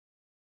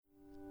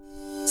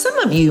Some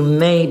of you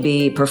may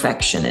be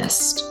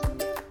perfectionist.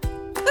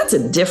 That's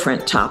a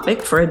different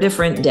topic for a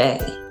different day.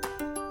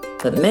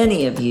 But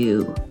many of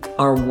you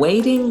are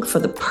waiting for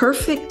the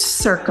perfect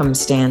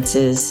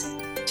circumstances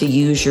to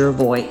use your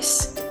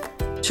voice,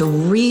 to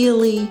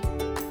really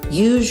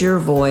use your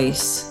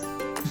voice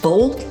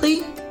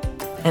boldly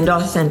and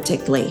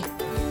authentically.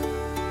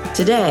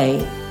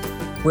 Today,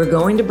 we're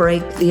going to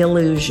break the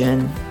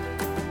illusion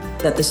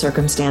that the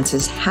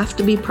circumstances have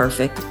to be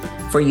perfect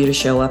for you to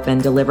show up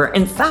and deliver.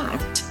 In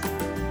fact,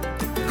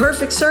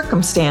 perfect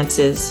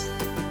circumstances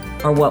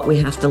are what we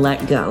have to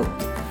let go.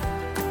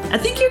 I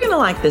think you're going to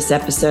like this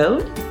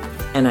episode,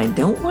 and I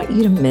don't want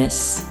you to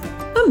miss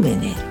a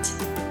minute.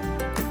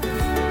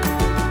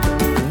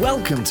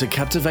 Welcome to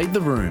Captivate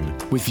the Room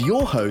with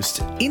your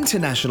host,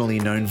 internationally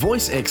known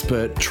voice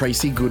expert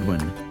Tracy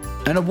Goodwin,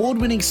 an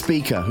award-winning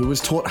speaker who has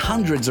taught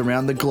hundreds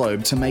around the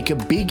globe to make a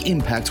big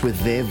impact with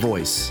their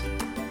voice.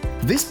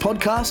 This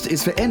podcast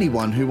is for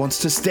anyone who wants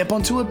to step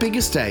onto a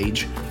bigger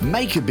stage,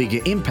 make a bigger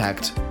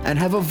impact, and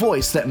have a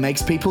voice that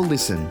makes people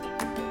listen.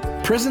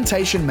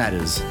 Presentation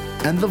matters,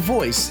 and the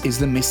voice is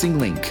the missing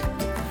link.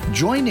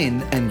 Join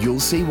in and you'll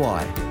see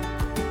why.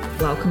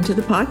 Welcome to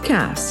the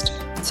podcast.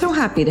 So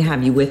happy to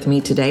have you with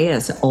me today,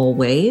 as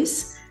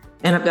always.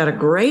 And I've got a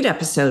great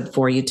episode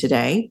for you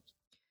today.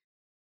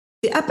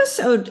 The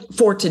episode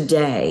for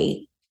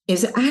today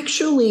is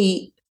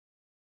actually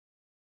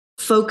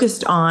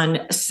focused on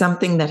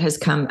something that has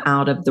come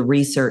out of the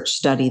research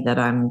study that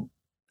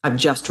I've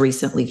just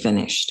recently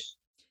finished.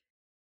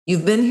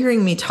 You've been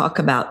hearing me talk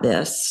about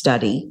this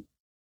study,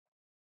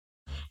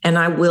 and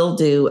I will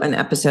do an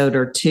episode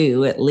or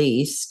two at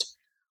least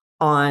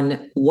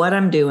on what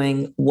I'm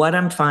doing, what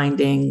I'm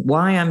finding,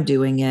 why I'm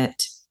doing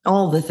it,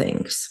 all the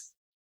things.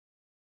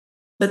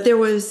 But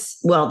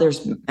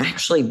there's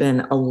actually been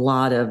a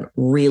lot of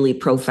really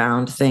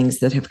profound things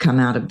that have come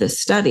out of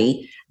this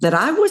study that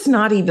I was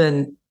not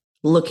even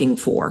looking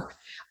for.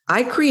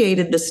 I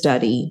created the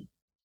study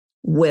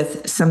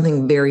with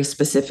something very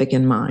specific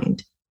in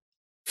mind.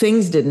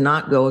 Things did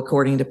not go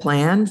according to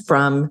plan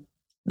from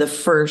the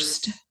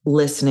first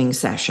listening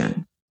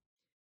session.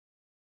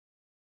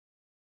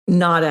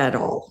 Not at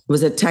all. It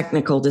was a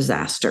technical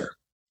disaster.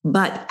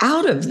 But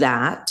out of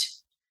that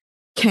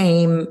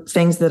came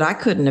things that I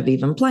couldn't have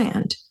even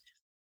planned.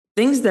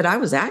 Things that I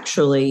was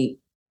actually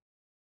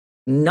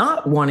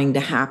not wanting to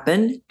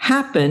happen,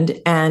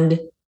 happened, and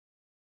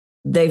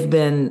they've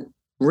been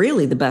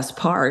really the best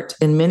part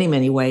in many,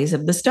 many ways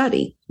of the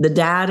study. The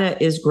data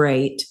is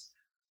great,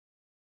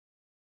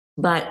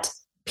 but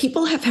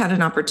people have had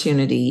an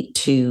opportunity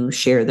to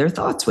share their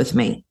thoughts with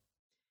me.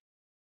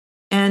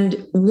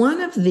 And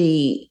one of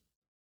the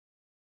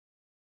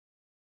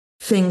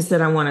things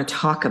that I want to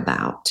talk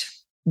about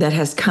that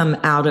has come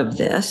out of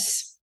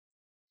this,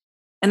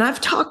 and I've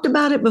talked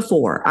about it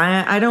before.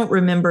 I don't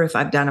remember if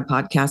I've done a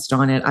podcast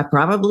on it. I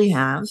probably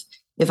have.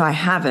 If I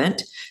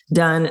haven't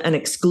done an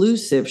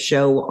exclusive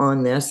show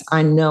on this,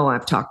 I know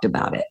I've talked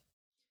about it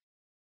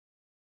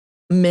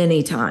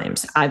many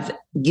times. I've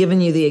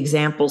given you the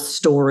example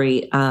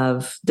story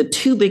of the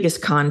two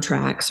biggest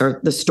contracts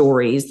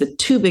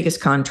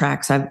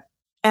I've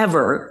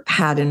ever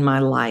had in my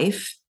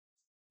life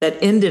that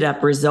ended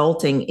up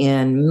resulting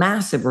in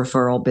massive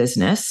referral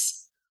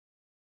business.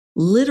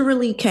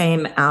 Literally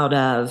came out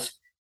of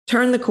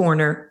turn the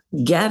corner,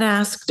 get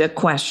asked a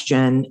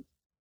question,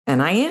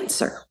 and I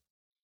answer.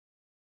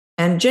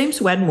 And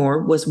James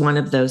Wedmore was one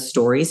of those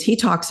stories. He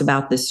talks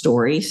about this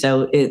story,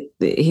 so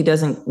he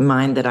doesn't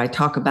mind that I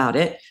talk about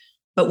it.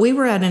 But we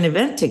were at an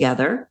event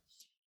together,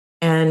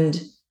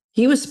 and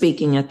he was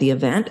speaking at the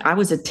event. I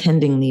was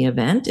attending the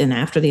event, and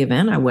after the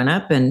event, I went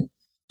up and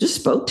just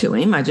spoke to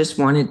him. I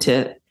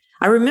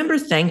remember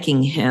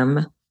thanking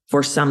him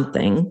for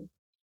something,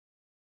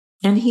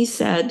 and he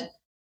said,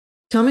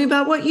 "Tell me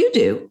about what you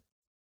do."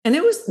 And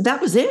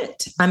that was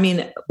it. I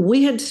mean,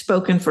 we had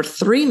spoken for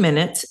 3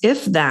 minutes,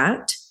 if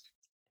that.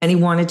 And he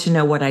wanted to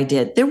know what I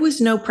did. There was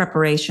no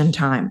preparation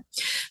time.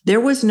 There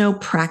was no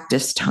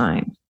practice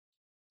time.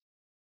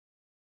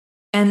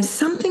 And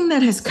something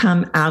that has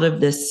come out of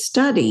this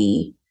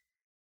study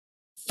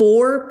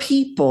for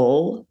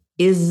people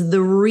is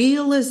the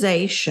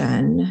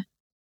realization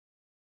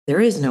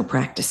there is no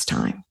practice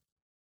time.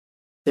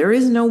 There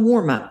is no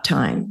warm-up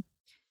time.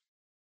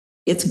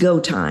 It's go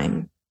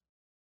time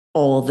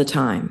all the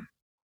time.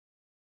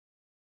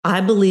 I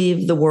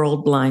believe the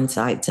world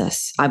blindsides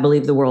us. I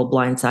believe the world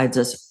blindsides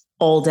us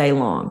all day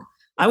long.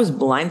 I was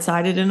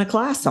blindsided in a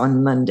class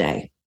on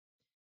Monday.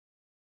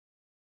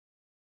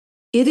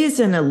 It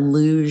is an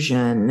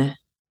illusion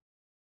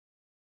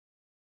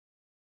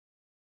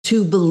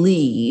to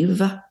believe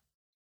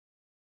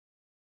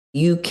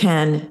you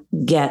can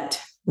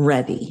get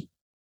ready.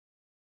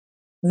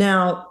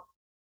 Now,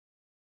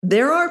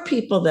 there are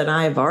people that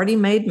I have already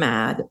made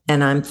mad,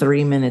 and I'm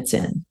 3 minutes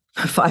in,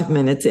 5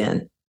 minutes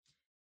in.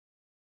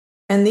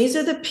 And these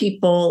are the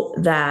people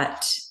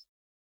that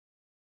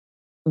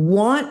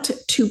want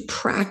to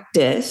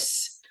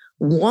practice,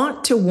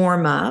 want to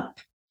warm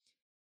up,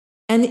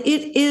 And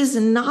it is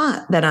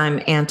not that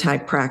I'm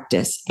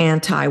anti-practice,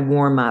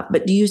 anti-warm-up,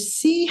 but do you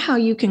see how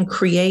you can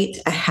create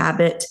a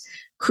habit,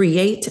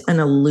 create an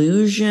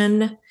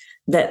illusion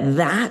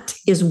that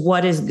is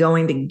what is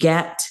going to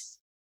get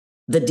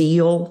the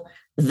deal?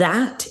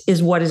 That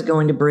is what is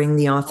going to bring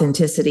the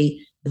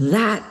authenticity.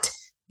 That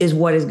is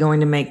what is going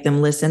to make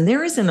them listen.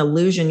 There is an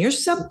illusion. Your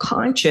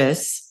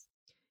subconscious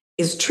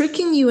is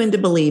tricking you into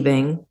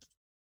believing,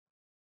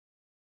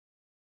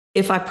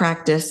 if I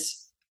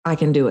practice, I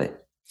can do it.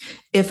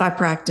 If I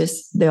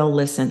practice, they'll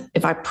listen.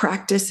 If I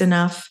practice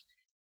enough,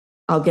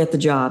 I'll get the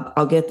job.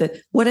 I'll get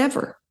the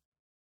whatever.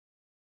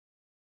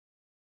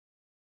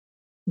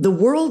 The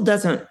world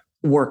doesn't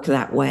work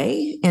that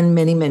way in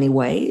many, many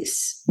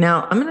ways.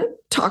 Now, I'm going to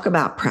talk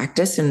about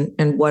practice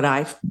and what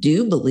I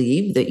do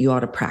believe that you ought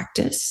to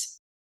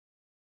practice.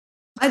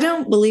 I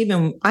don't believe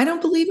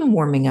in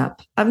warming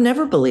up. I've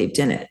never believed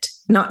in it.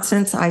 Not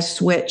since I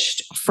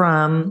switched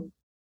from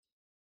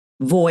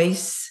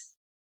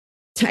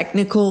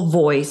technical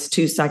voice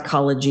to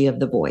psychology of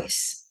the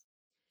voice.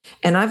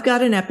 And I've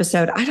got an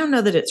episode, I don't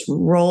know that it's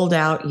rolled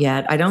out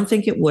yet. I don't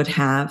think it would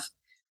have,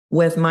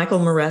 with Michael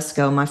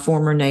Moresco, my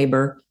former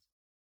neighbor.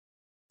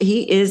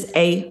 He is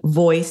a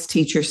voice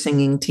teacher,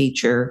 singing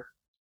teacher.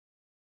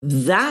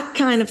 That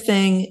kind of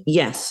thing,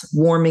 yes,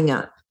 warming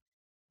up.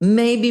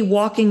 Maybe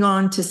walking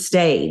onto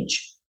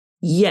stage,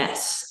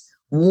 yes,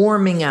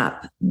 warming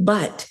up.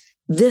 But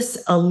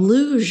this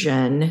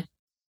illusion,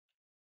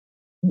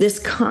 this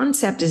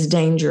concept is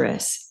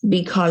dangerous,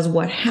 because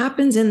what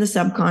happens in the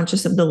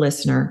subconscious of the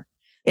listener,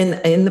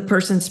 in the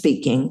person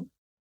speaking,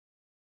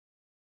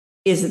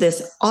 is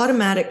this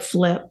automatic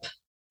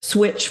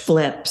switch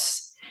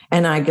flips.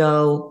 And I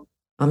go,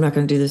 I'm not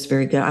going to do this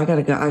very good. I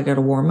got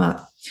to warm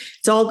up.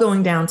 It's all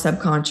going down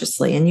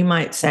subconsciously. And you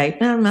might say,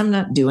 no, I'm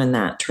not doing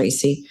that,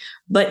 Tracy.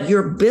 But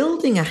you're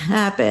building a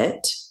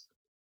habit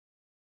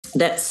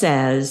that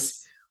says,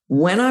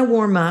 when I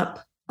warm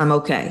up, I'm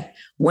okay.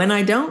 When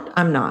I don't,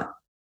 I'm not.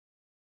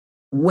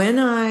 When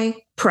I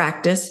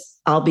practice,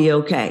 I'll be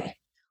okay.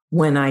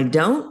 When I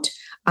don't,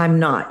 I'm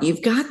not.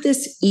 You've got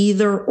this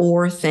either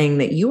or thing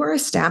that you are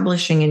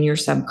establishing in your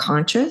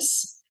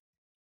subconscious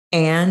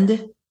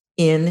and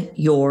in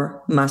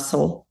your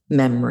muscle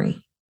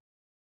memory.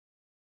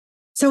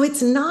 So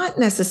it's not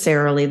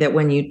necessarily that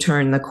when you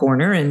turn the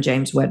corner, and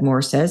James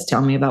Wedmore says,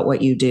 tell me about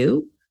what you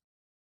do,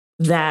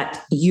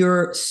 that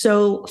you're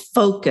so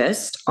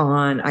focused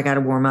on, I got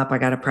to warm up, I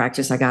got to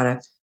practice,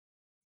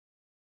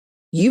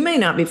 you may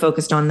not be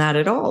focused on that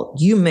at all.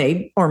 You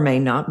may or may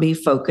not be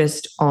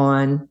focused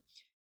on,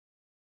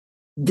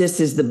 this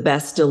is the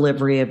best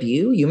delivery of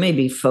you. You may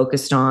be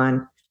focused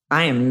on,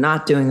 I am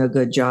not doing a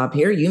good job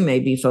here. You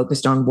may be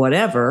focused on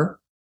whatever.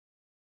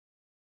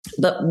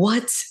 But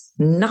what's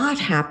not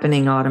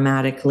happening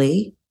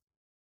automatically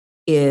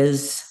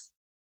is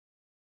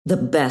the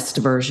best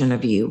version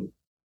of you.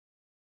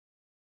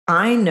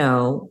 I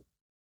know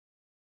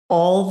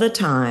all the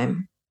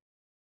time,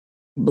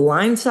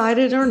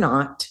 blindsided or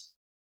not,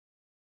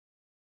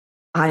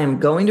 I am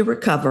going to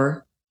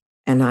recover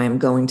and I am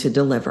going to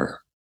deliver.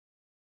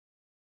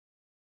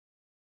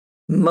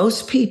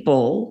 Most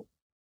people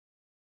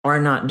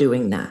are not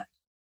doing that.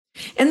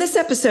 And this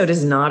episode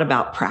is not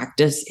about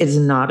practice. It is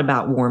not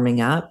about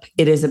warming up.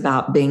 It is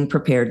about being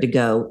prepared to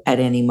go at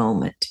any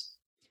moment,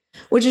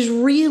 which is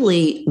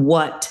really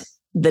what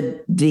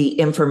the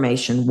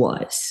information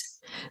was.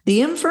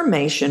 The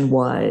information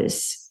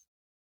was,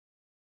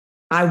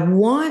 I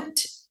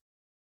want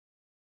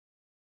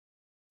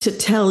to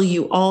tell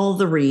you all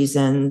the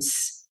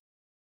reasons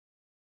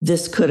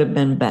this could have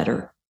been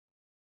better.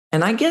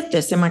 And I get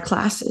this in my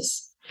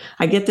classes.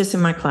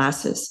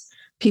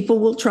 People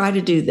will try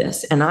to do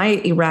this, and I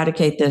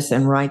eradicate this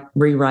and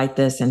rewrite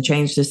this and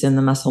change this in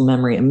the muscle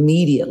memory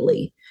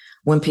immediately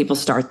when people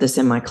start this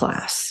in my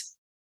class.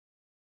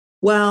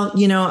 Well,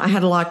 I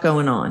had a lot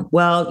going on.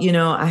 Well,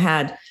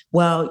 I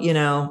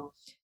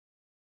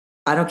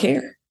don't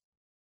care.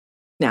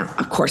 Now,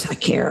 of course, I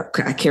care.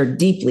 I care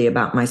deeply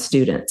about my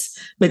students.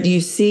 But do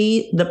you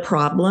see the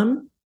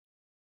problem?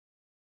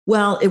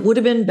 Well, it would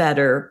have been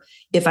better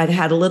if I'd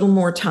had a little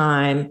more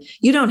time.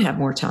 You don't have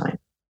more time.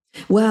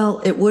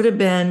 Well, it would have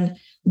been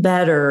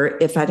better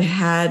if I'd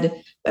had,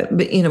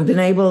 been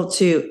able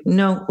to,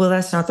 no, well,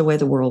 that's not the way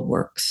the world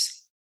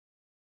works.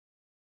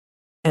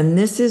 And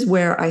this is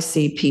where I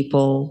see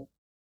people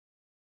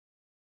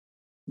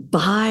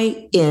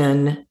buy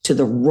in to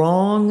the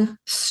wrong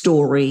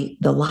story,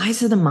 the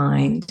lies of the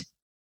mind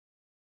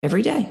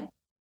every day.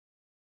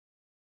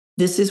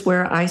 This is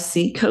where I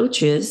see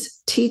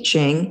coaches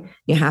teaching,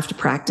 you have to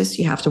practice,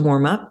 you have to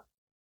warm up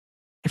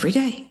every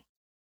day.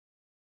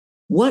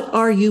 What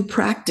are you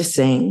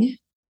practicing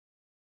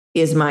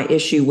is my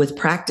issue with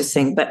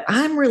practicing, but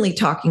I'm really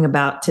talking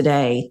about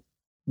today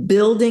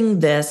building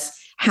this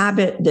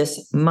habit,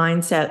 this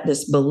mindset,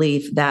 this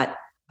belief that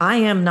I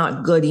am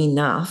not good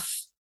enough.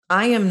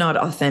 I am not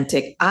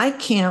authentic. I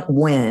can't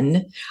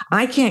win.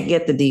 I can't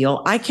get the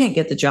deal. I can't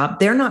get the job.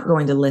 They're not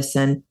going to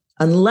listen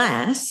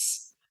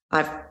unless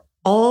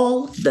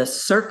all the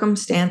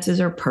circumstances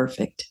are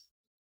perfect.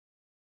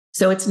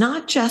 So it's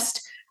not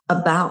just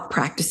about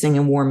practicing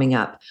and warming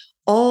up.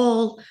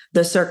 All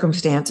the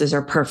circumstances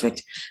are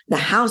perfect. The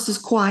house is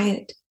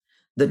quiet.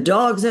 The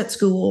dog's at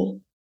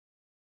school.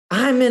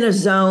 I'm in a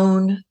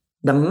zone.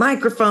 The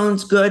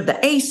microphone's good.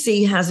 The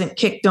AC hasn't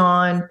kicked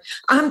on.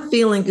 I'm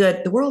feeling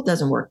good. The world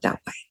doesn't work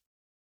that way.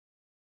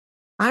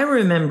 I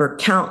remember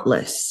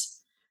countless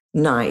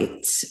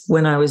nights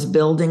when I was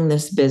building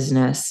this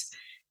business.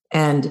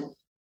 And,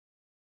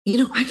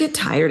 I get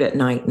tired at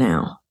night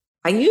now.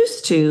 I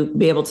used to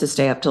be able to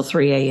stay up till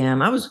 3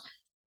 a.m.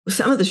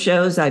 Some of the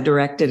shows I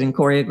directed and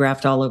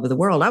choreographed all over the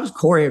world, I was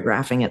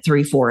choreographing at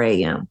 3, 4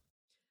 a.m.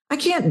 I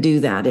can't do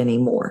that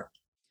anymore.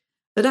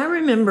 But I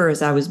remember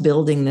as I was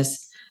building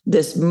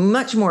this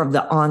much more of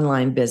the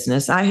online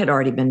business, I had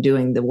already been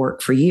doing the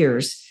work for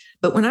years.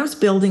 But when I was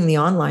building the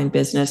online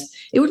business,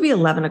 it would be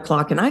 11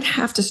 o'clock and I'd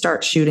have to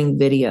start shooting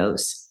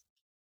videos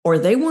or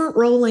they weren't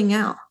rolling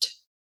out.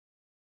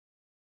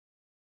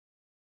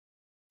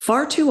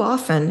 Far too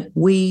often,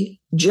 we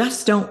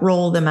just don't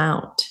roll them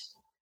out.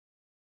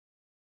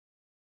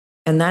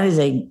 And that is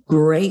a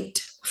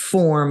great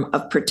form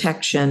of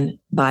protection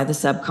by the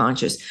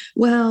subconscious.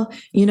 Well,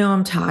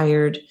 I'm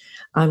tired.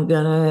 I'm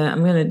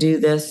gonna do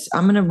this.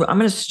 I'm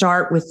gonna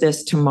start with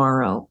this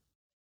tomorrow.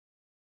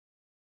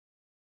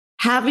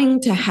 Having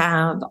to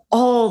have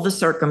all the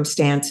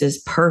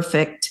circumstances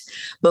perfect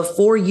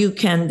before you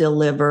can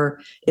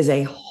deliver is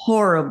a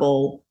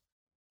horrible,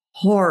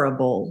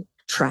 horrible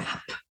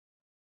trap.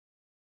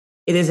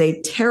 It is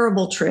a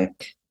terrible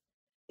trick.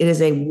 It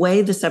is a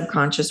way the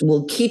subconscious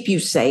will keep you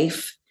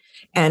safe,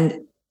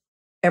 and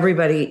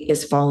everybody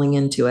is falling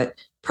into it.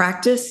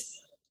 Practice.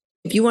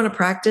 If you want to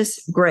practice,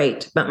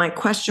 great. But my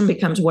question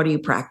becomes, what are you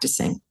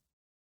practicing?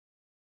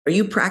 Are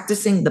you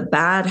practicing the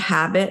bad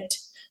habit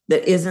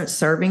that isn't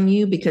serving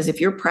you? Because if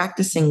you're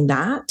practicing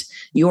that,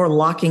 you're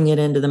locking it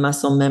into the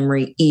muscle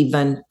memory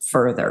even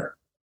further.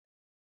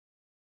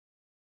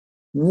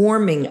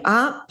 Warming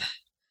up.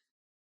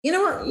 You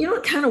know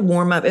what kind of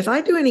warm up? If I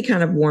do any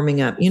kind of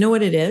warming up, you know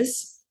what it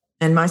is?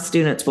 And my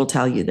students will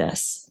tell you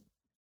this.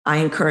 I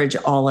encourage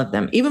all of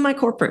them, even my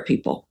corporate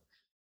people.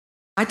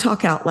 I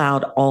talk out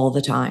loud all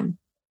the time.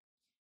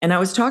 And I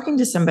was talking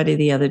to somebody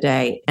the other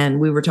day,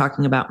 and we were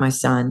talking about my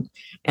son.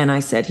 And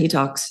I said, he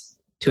talks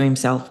to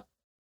himself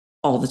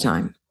all the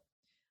time.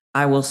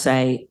 I will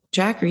say,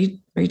 Jack, are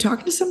you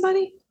talking to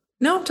somebody?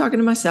 No, I'm talking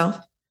to myself.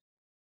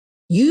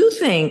 You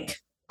think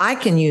I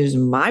can use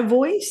my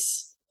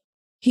voice?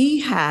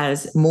 He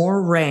has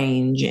more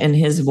range in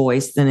his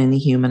voice than any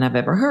human I've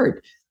ever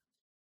heard.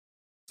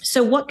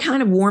 So what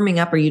kind of warming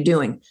up are you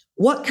doing?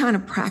 What kind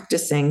of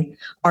practicing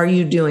are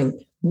you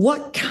doing?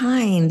 What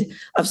kind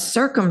of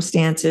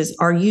circumstances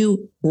are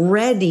you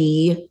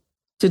ready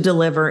to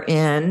deliver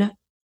in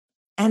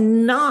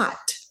and not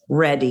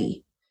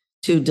ready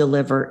to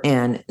deliver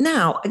in?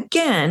 Now,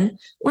 again, I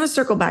want to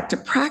circle back to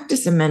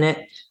practice a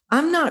minute.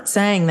 I'm not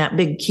saying that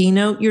big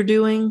keynote you're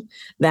doing,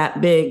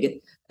 that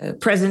big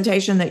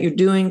presentation that you're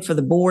doing for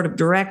the board of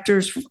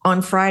directors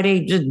on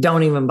Friday, just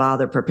don't even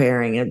bother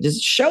preparing it.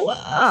 Just show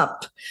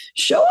up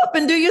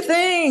and do your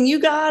thing.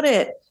 You got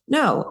it.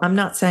 No, I'm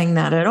not saying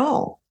that at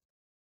all.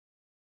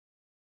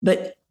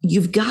 But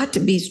you've got to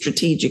be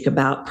strategic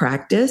about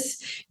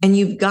practice, and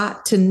you've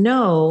got to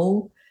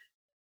know,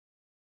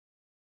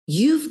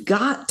 you've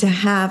got to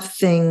have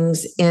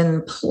things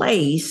in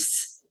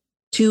place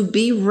to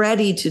be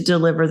ready to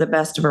deliver the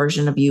best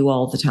version of you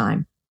all the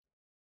time.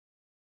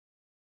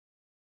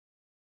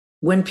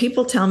 When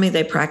people tell me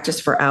they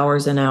practice for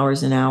hours and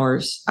hours and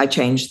hours, I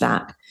change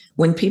that.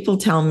 When people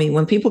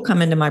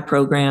come into my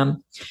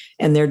program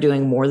and they're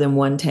doing more than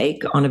one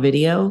take on a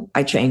video,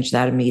 I change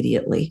that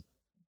immediately.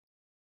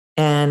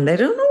 And they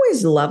don't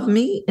always love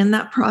me in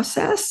that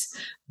process,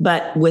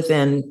 but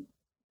within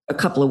a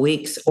couple of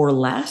weeks or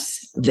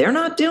less, they're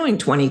not doing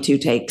 22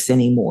 takes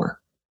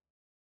anymore.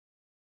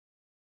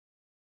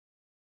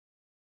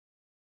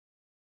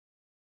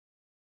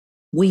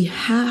 We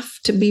have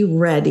to be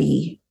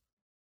ready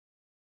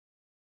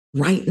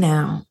right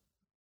now.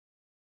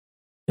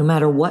 No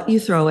matter what you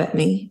throw at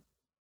me,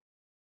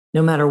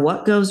 no matter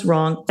what goes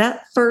wrong,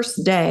 that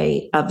first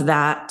day of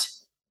that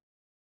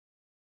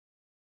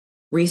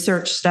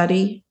research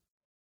study,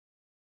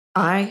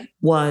 I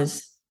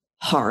was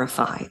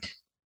horrified.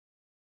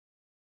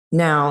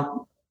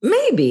 Now,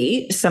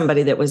 maybe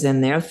somebody that was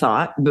in there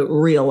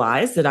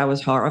realized that I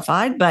was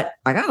horrified, but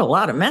I got a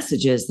lot of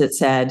messages that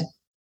said,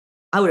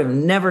 I would have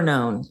never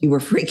known you were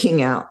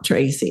freaking out,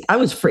 Tracy. I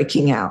was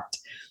freaking out.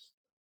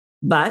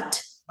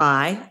 But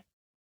I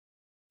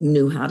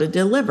knew how to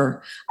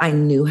deliver. I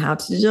knew how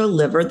to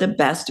deliver the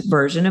best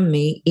version of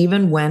me,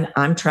 even when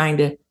I'm trying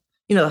to,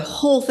 the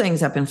whole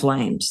thing's up in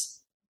flames.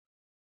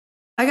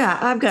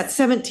 I've got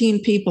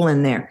 17 people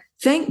in there.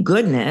 Thank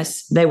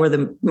goodness they were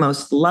the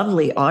most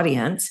lovely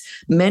audience.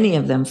 Many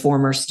of them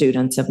former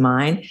students of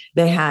mine.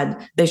 They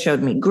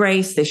showed me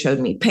grace. They showed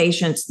me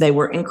patience. They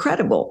were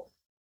incredible.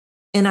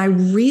 And I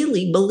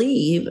really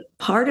believe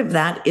part of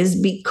that is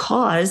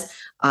because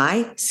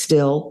I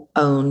still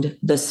owned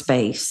the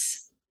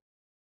space.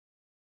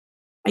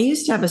 I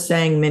used to have a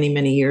saying many,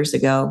 many years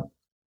ago.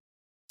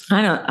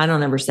 I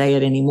don't ever say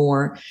it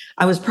anymore.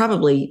 I was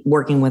probably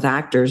working with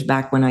actors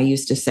back when I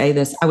used to say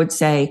this. I would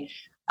say,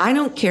 I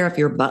don't care if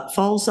your butt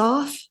falls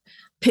off,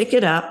 pick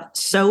it up,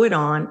 sew it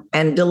on,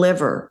 and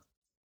deliver.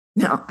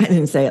 Now, I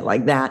didn't say it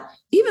like that,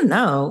 even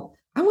though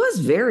I was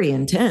very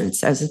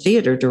intense as a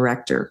theater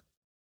director.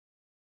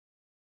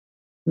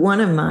 One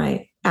of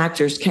my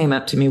actors came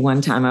up to me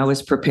one time. I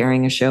was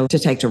preparing a show to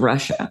take to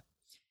Russia.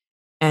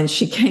 And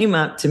she came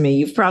up to me.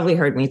 You've probably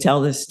heard me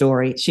tell this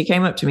story. She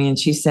came up to me and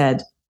she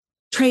said,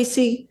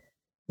 Tracy,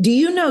 do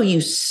you know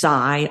you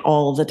sigh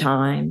all the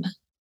time?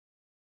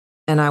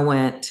 And I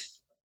went,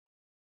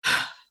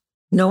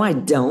 no, I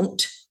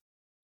don't.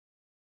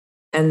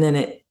 And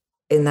then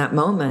in that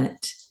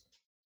moment,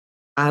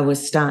 I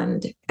was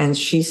stunned. And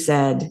she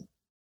said,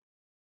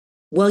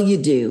 well, you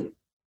do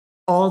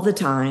all the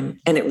time.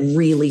 And it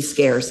really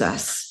scares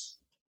us.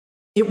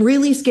 It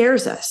really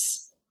scares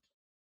us.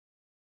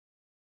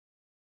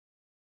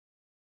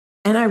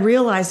 And I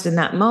realized in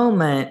that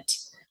moment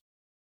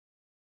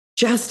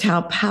just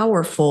how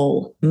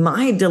powerful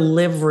my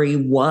delivery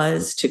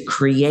was to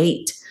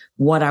create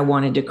what I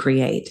wanted to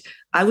create.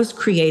 I was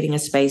creating a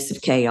space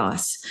of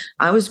chaos.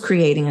 I was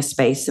creating a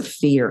space of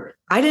fear.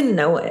 I didn't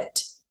know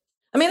it.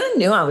 I mean, I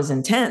knew I was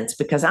intense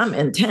because I'm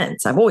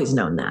intense. I've always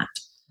known that.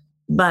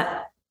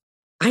 But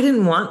I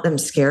didn't want them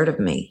scared of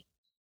me.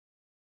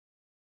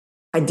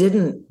 I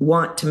didn't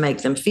want to make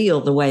them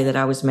feel the way that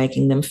I was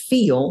making them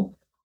feel.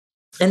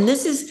 And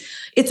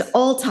it's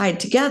all tied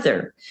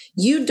together.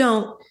 You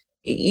don't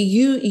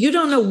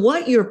know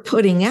what you're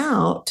putting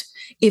out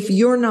if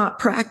you're not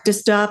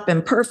practiced up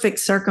in perfect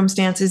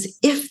circumstances,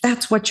 if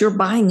that's what you're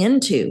buying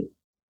into.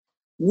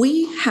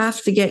 We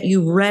have to get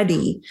you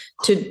ready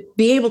to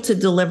be able to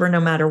deliver no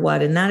matter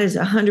what. And that is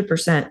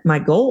 100% my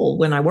goal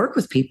when I work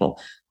with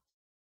people.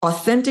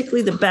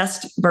 Authentically the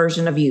best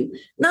version of you,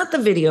 not the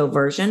video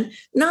version,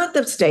 not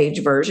the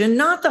stage version,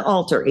 not the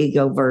alter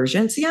ego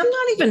version. See, I'm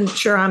not even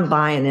sure I'm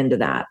buying into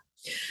that.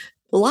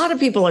 A lot of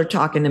people are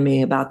talking to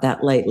me about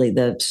that lately,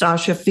 the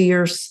Sasha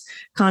Fierce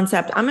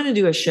concept. I'm going to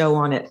do a show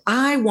on it.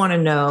 I want to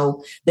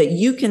know that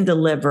you can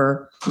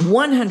deliver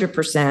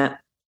 100%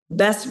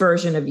 best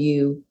version of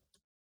you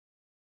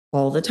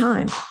all the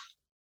time.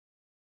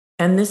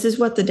 And this is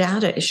what the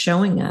data is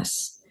showing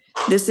us.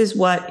 This is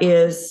what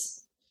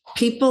is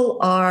people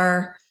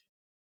are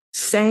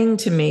saying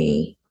to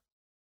me.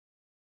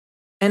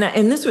 And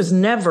this was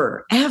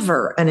never,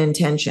 ever an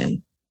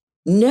intention.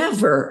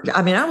 Never.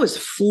 I mean, I was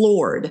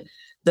floored.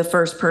 The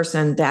first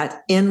person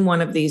that in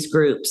one of these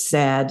groups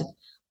said,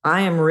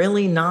 I am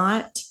really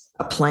not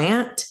a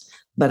plant,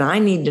 but I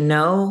need to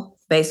know,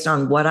 based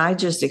on what I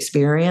just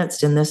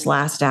experienced in this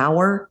last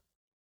hour,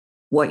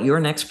 what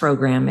your next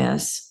program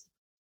is.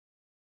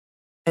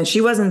 And she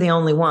wasn't the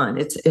only one.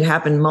 It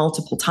happened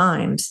multiple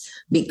times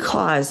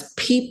because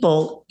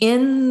people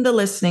in the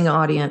listening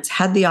audience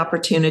had the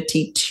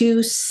opportunity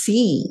to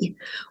see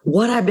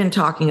what I've been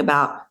talking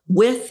about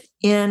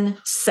within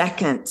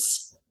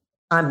seconds.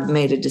 I've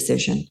made a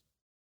decision.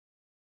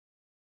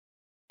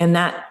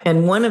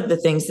 And one of the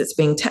things that's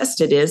being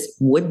tested is,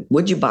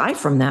 would you buy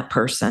from that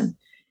person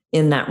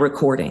in that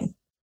recording?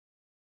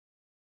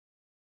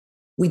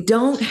 We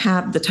don't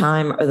have the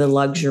time or the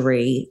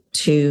luxury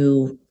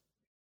to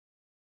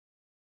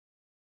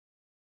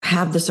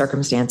have the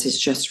circumstances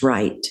just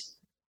right.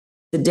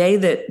 The day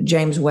that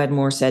James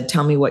Wedmore said,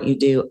 tell me what you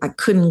do, I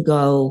couldn't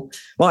go,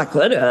 well, I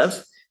could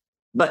have,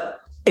 but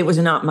it was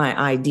not my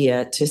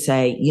idea to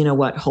say, you know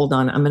what, hold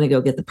on, I'm going to go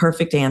get the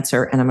perfect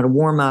answer and I'm going to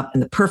warm up in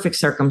the perfect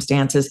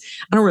circumstances.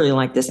 I don't really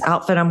like this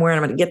outfit I'm wearing.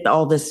 I'm going to get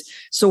all this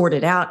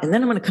sorted out. And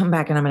then I'm going to come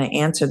back and I'm going to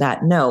answer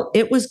that. No,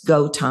 it was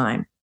go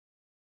time.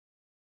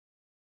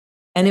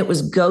 And it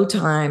was go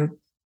time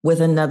with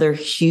another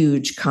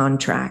huge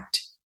contract.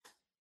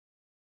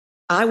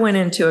 I went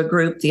into a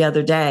group the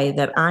other day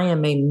that I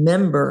am a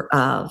member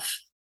of.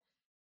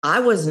 I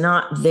was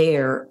not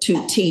there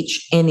to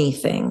teach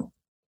anything.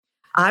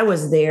 I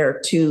was there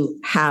to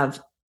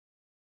have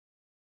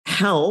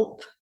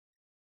help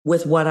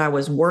with what I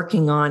was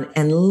working on,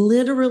 and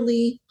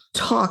literally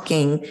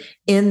talking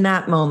in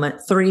that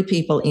moment. 3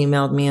 people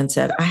emailed me and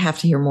said, I have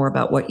to hear more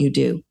about what you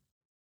do.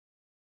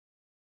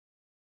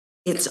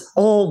 It's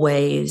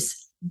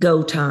always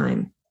go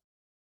time.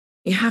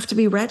 You have to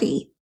be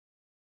ready.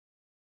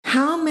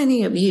 How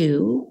many of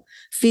you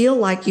feel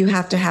like you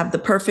have to have the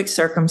perfect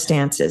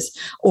circumstances,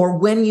 or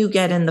when you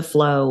get in the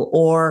flow,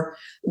 or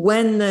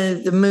when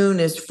the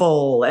moon is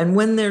full, and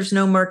when there's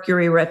no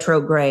Mercury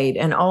retrograde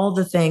and all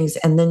the things,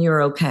 and then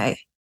you're okay?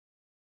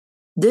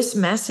 This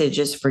message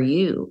is for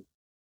you,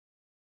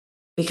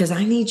 because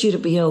I need you to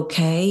be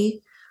okay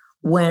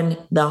when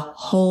the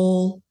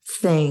whole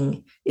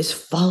thing is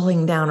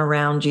falling down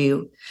around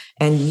you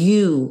and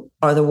you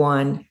are the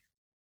one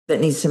that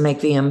needs to make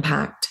the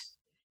impact.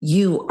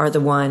 You are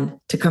the one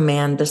to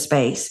command the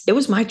space. It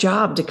was my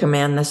job to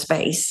command the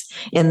space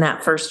in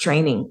that first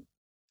training.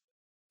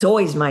 It's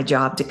always my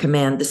job to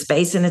command the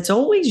space, and it's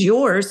always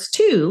yours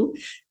too.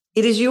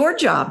 It is your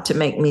job to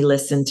make me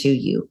listen to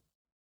you.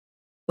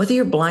 whether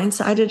you're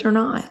blindsided or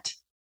not.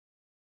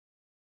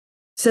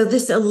 So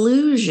this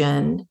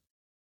illusion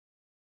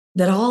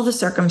that all the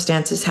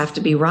circumstances have to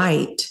be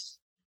right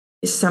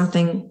is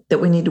something that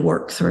we need to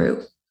work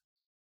through.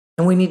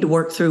 And we need to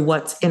work through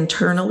what's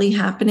internally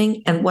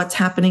happening and what's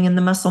happening in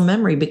the muscle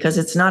memory, because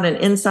it's not an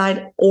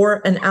inside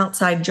or an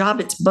outside job.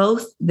 It's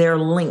both. They're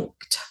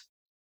linked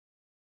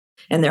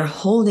and they're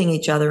holding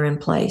each other in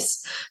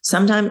place.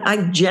 Sometimes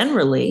I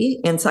generally,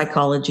 in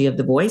psychology of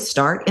the voice,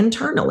 start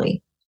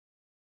internally.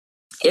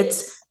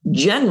 It's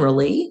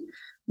generally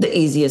the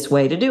easiest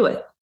way to do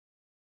it.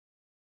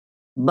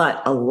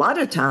 But a lot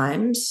of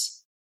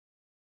times,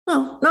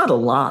 well, not a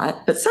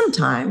lot, but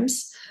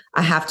sometimes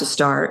I have to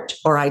start,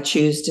 or I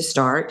choose to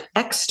start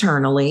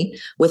externally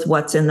with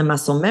what's in the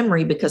muscle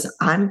memory, because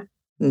I'm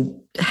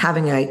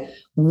having a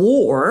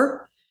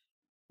war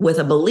with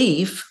a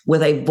belief,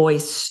 with a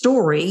voice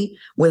story,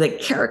 with a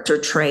character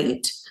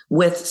trait,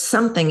 with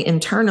something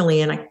internally,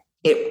 and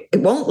it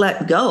won't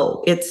let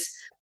go.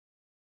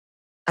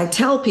 I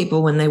tell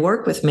people when they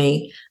work with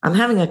me, I'm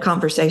having a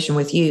conversation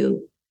with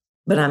you,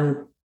 but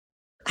I'm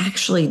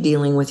actually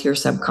dealing with your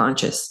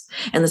subconscious.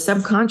 And the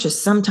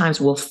subconscious sometimes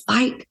will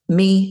fight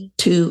me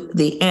to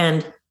the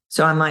end.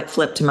 So I might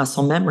flip to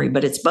muscle memory,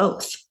 but it's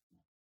both.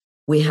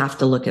 We have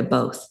to look at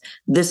both.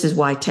 This is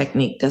why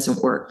technique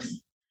doesn't work.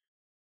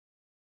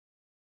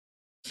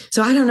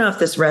 So I don't know if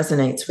this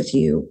resonates with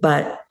you,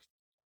 but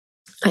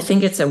I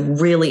think it's a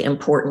really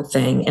important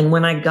thing. And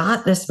when I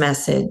got this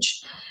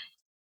message,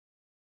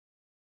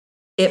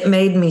 it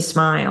made me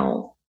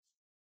smile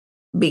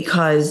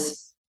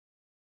because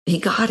he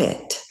got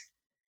it.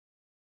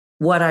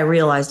 What I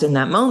realized in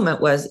that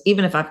moment was,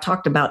 even if I've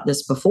talked about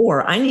this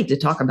before, I need to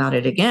talk about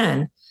it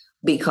again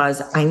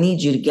because I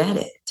need you to get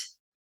it.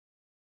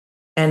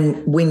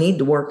 And we need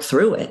to work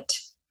through it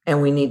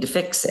and we need to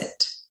fix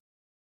it.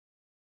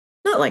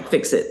 Not like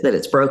fix it that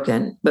it's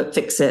broken, but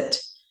fix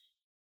it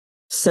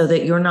so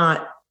that you're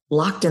not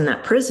locked in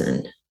that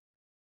prison.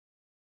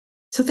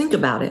 So think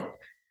about it.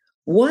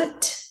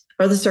 What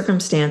are the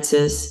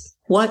circumstances?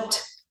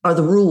 What are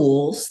the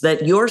rules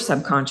that your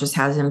subconscious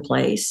has in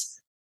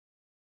place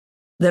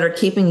that are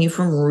keeping you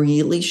from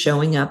really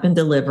showing up and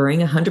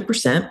delivering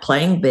 100%,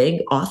 playing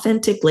big,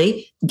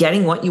 authentically,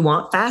 getting what you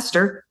want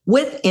faster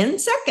within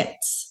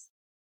seconds?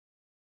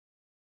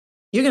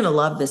 You're going to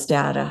love this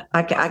data.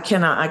 I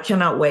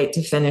cannot wait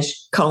to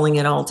finish culling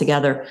it all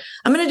together.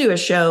 I'm going to do a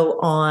show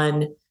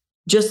on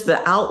just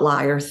the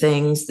outlier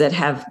things that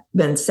have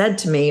been said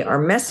to me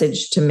or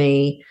messaged to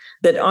me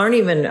that aren't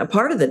even a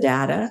part of the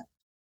data.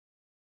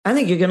 I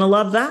think you're going to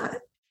love that.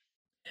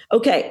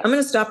 Okay, I'm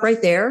going to stop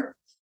right there.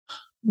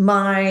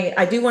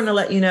 I do want to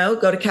let you know,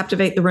 go to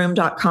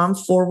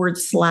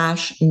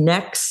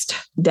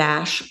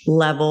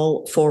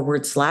captivatetheroom.com/next-level/. I'm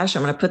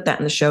going to put that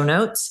in the show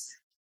notes.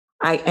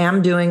 I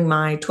am doing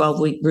my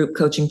 12-week group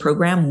coaching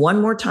program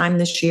one more time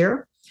this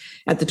year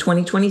at the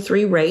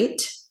 2023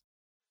 rate.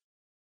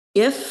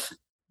 If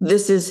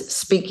this is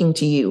speaking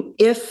to you,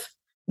 if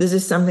this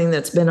is something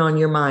that's been on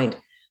your mind,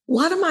 a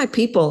lot of my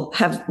people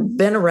have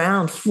been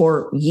around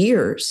for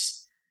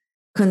years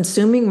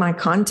consuming my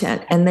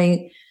content, and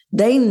they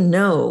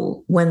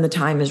know when the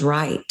time is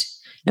right.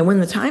 And when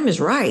the time is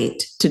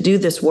right to do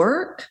this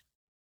work,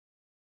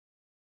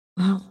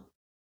 well,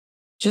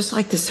 just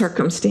like the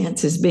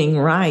circumstances being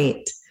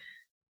right,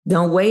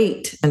 don't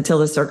wait until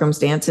the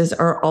circumstances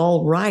are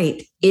all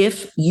right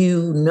if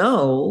you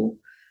know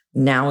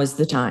now is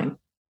the time.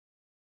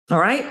 All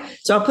right.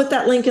 So I'll put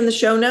that link in the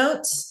show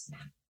notes.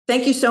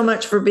 Thank you so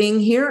much for being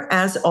here,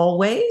 as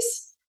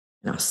always,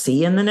 and I'll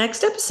see you in the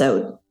next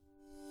episode.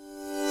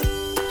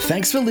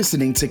 Thanks for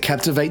listening to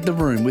Captivate the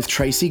Room with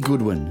Tracy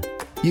Goodwin.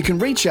 You can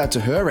reach out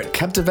to her at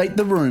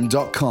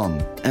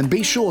captivatetheroom.com and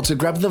be sure to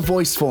grab the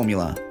Voice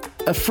Formula,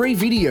 a free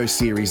video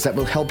series that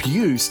will help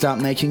you start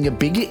making a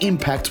bigger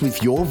impact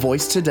with your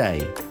voice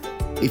today.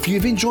 If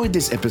you've enjoyed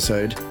this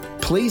episode,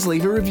 please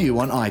leave a review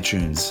on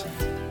iTunes.